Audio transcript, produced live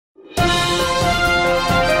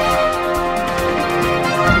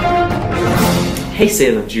Hey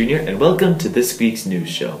Salem Junior, and welcome to this week's news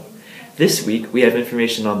show. This week we have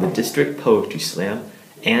information on the District Poetry Slam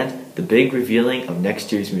and the big revealing of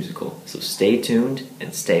next year's musical, so stay tuned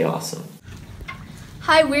and stay awesome.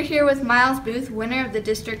 Hi, we're here with Miles Booth, winner of the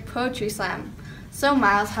District Poetry Slam. So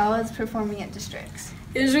Miles, how was performing at Districts?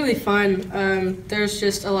 It was really fun. There was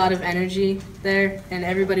just a lot of energy there, and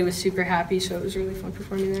everybody was super happy, so it was really fun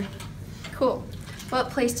performing there. Cool.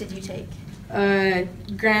 What place did you take?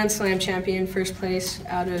 Grand Slam champion, first place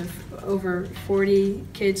out of over 40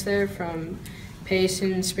 kids there from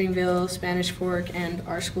Payson, Springville, Spanish Fork, and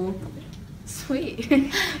our school.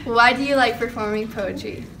 Sweet. Why do you like performing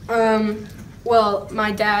poetry? Well,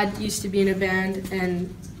 my dad used to be in a band,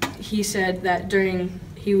 and he said that during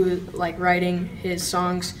he was writing his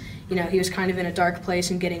songs, you know, he was kind of in a dark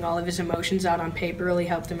place, and getting all of his emotions out on paper really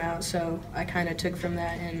helped him out. So I kind of took from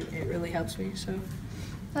that, and it really helps me. So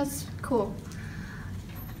that's cool.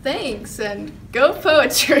 Thanks, and go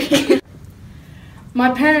poetry. My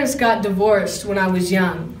parents got divorced when I was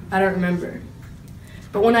young. I don't remember.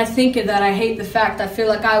 But when I think of that, I hate the fact I feel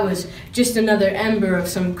like I was just another ember of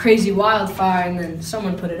some crazy wildfire, and then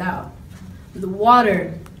someone put it out. The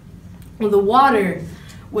water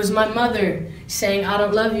was my mother saying, "I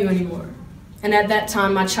don't love you anymore." And at that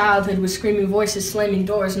time, my childhood was screaming voices slamming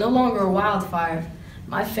doors, no longer a wildfire.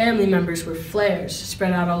 My family members were flares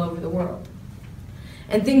spread out all over the world.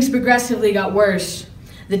 And things progressively got worse.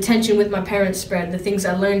 The tension with my parents spread. The things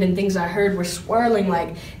I learned and things I heard were swirling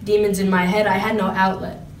like demons in my head. I had no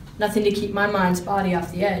outlet, nothing to keep my mind's body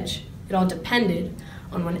off the edge. It all depended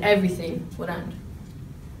on when everything would end.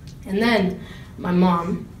 And then my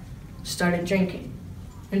mom started drinking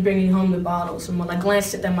and bringing home the bottles. And when I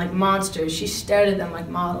glanced at them like monsters, she stared at them like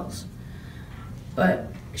models.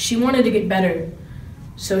 But she wanted to get better,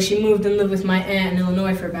 so she moved and lived with my aunt in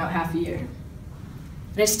Illinois for about half a year.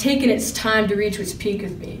 And it's taken its time to reach its peak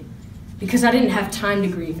with me, because I didn't have time to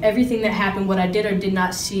grieve. Everything that happened, what I did or did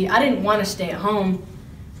not see, I didn't want to stay at home,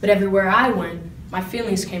 but everywhere I went, my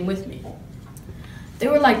feelings came with me. They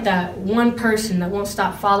were like that one person that won't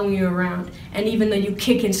stop following you around, and even though you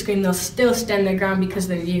kick and scream, they'll still stand their ground because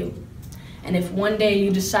they're you. And if one day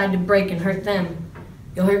you decide to break and hurt them,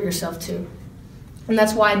 you'll hurt yourself too. And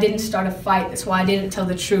that's why I didn't start a fight. That's why I didn't tell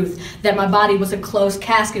the truth, that my body was a closed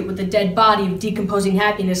casket with a dead body of decomposing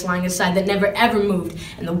happiness lying inside that never ever moved.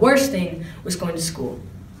 And the worst thing was going to school.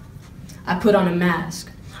 I put on a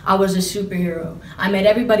mask. I was a superhero. I made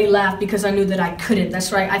everybody laugh because I knew that I couldn't.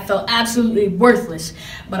 That's right, I felt absolutely worthless.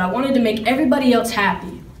 But I wanted to make everybody else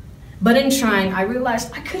happy. But in trying, I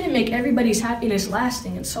realized I couldn't make everybody's happiness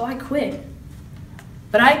lasting, and so I quit.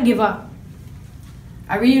 But I didn't give up.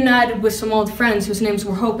 I reunited with some old friends whose names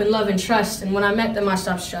were Hope and Love and Trust, and when I met them, I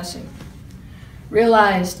stopped stressing.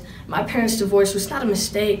 Realized my parents' divorce was not a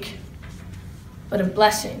mistake, but a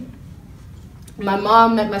blessing. My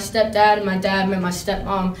mom met my stepdad, and my dad met my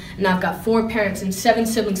stepmom, and I've got 4 parents and 7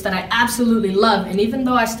 siblings that I absolutely love, and even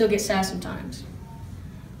though I still get sad sometimes,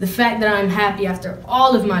 the fact that I'm happy after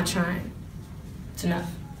all of my trying, it's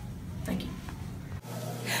enough. Thank you.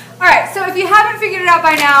 Alright, so if you haven't figured it out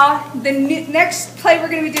by now, the next play we're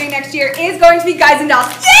going to be doing next year is going to be Guys and Dolls.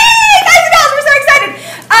 Yay! Guys and Dolls! We're so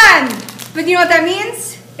excited! But you know what that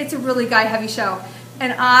means? It's a really guy-heavy show.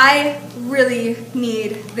 And I really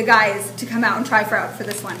need the guys to come out and try out for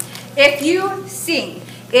this one. If you sing,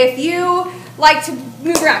 if you like to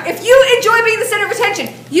move around, if you enjoy being the center of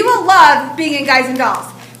attention, you will love being in Guys and Dolls.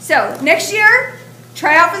 So, next year,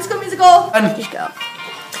 try out for the School Musical. Just go.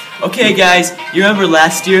 Okay guys, you remember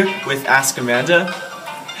last year with Ask Amanda?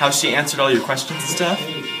 How she answered all your questions and stuff?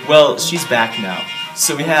 Well, she's back now.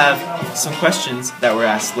 So we have some questions that were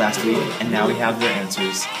asked last week, and now we have their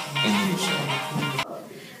answers in the new show.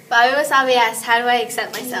 Bobby Wasabi asked, how do I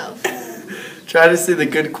accept myself? Try to see the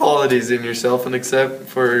good qualities in yourself and accept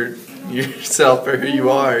for yourself for who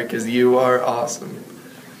you are, because you are awesome.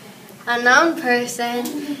 Unknown person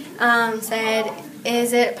said,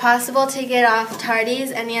 is it possible to get off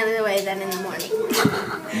tardies any other way than in the morning?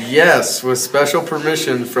 Yes, with special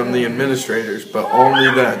permission from the administrators, but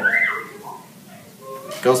only then.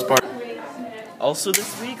 Go Spartans. Also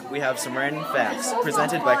this week, we have some random facts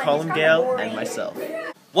presented by Colin Gale and myself.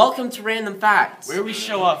 Welcome to Random Facts, Where we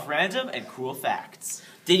show off random and cool facts.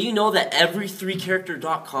 Did you know that every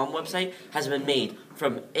 3character.com website has been made,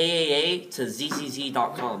 from AAA to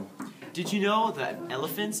ZZZ.com? Did you know that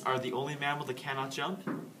elephants are the only mammal that cannot jump?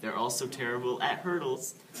 They're also terrible at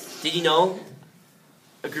hurdles. Did you know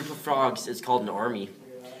a group of frogs is called an army?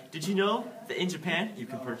 Did you know that in Japan you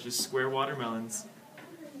can purchase square watermelons?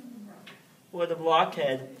 Or the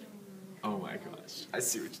blockhead. Oh my gosh, I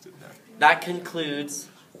see what you did there. That concludes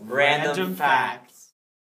Random facts.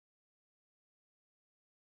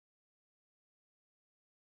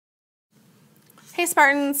 Hey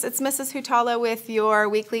Spartans, it's Mrs. Hutala with your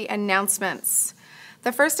weekly announcements.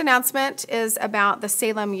 The first announcement is about the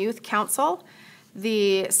Salem Youth Council.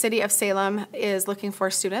 The City of Salem is looking for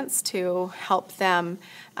students to help them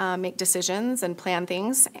make decisions and plan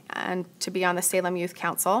things and to be on the Salem Youth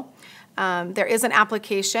Council. There is an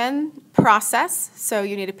application process, so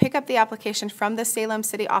you need to pick up the application from the Salem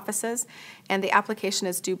City offices, and the application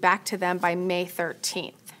is due back to them by May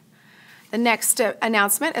 13th. The next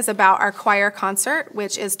announcement is about our choir concert,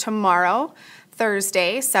 which is tomorrow,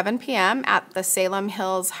 Thursday, 7 p.m. at the Salem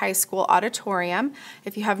Hills High School Auditorium.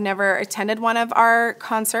 If you have never attended one of our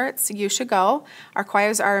concerts, you should go. Our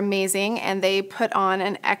choirs are amazing, and they put on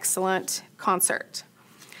an excellent concert.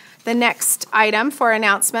 The next item for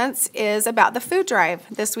announcements is about the food drive.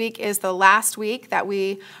 This week is the last week that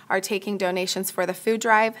we are taking donations for the food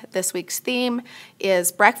drive. This week's theme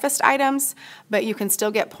is breakfast items, but you can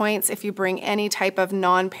still get points if you bring any type of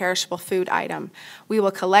non-perishable food item. We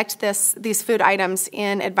will collect these food items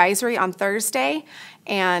in advisory on Thursday,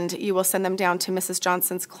 and you will send them down to Mrs.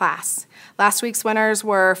 Johnson's class. Last week's winners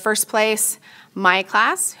were first place, my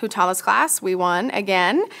class, Hutala's class, we won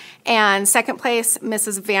again, and second place,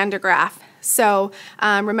 Mrs. Vandergraff. So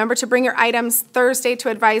remember to bring your items Thursday to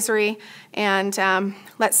advisory, and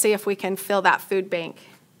let's see if we can fill that food bank.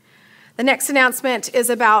 The next announcement is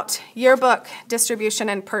about yearbook distribution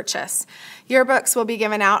and purchase. Yearbooks will be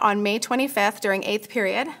given out on May 25th during 8th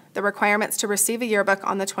period. The requirements to receive a yearbook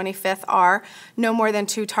on the 25th are no more than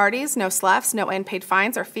 2 tardies, no sloughs, no unpaid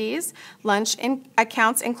fines or fees, lunch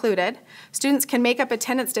accounts included. Students can make up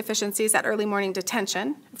attendance deficiencies at early morning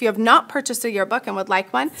detention. If you have not purchased a yearbook and would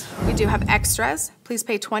like one, we do have extras. Please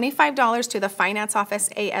pay $25 to the finance office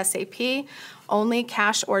ASAP, only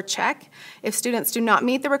cash or check. If students do not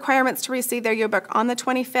meet the requirements to receive their yearbook on the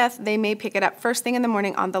 25th, they may pick it up first thing in the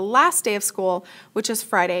morning on the last day of school, which is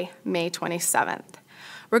Friday, May 27th.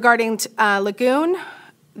 Regarding Lagoon,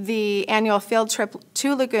 the annual field trip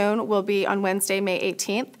to Lagoon will be on Wednesday, May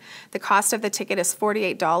 18th. The cost of the ticket is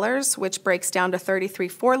 $48, which breaks down to $33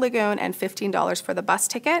 for Lagoon and $15 for the bus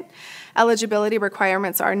ticket. Eligibility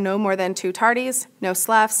requirements are no more than 2 tardies, no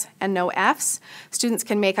sloughs, and no Fs. Students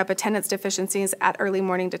can make up attendance deficiencies at early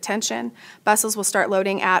morning detention. Buses will start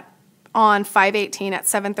loading on 5/18 at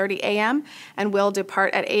 7:30 a.m. and will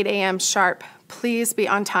depart at 8 a.m. sharp. Please be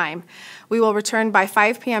on time. We will return by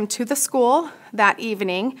 5 p.m. to the school that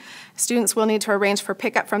evening. Students will need to arrange for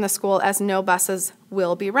pickup from the school as no buses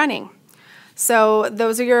will be running. So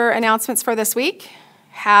those are your announcements for this week.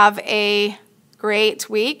 Have a great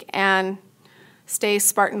week and stay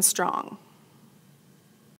Spartan strong.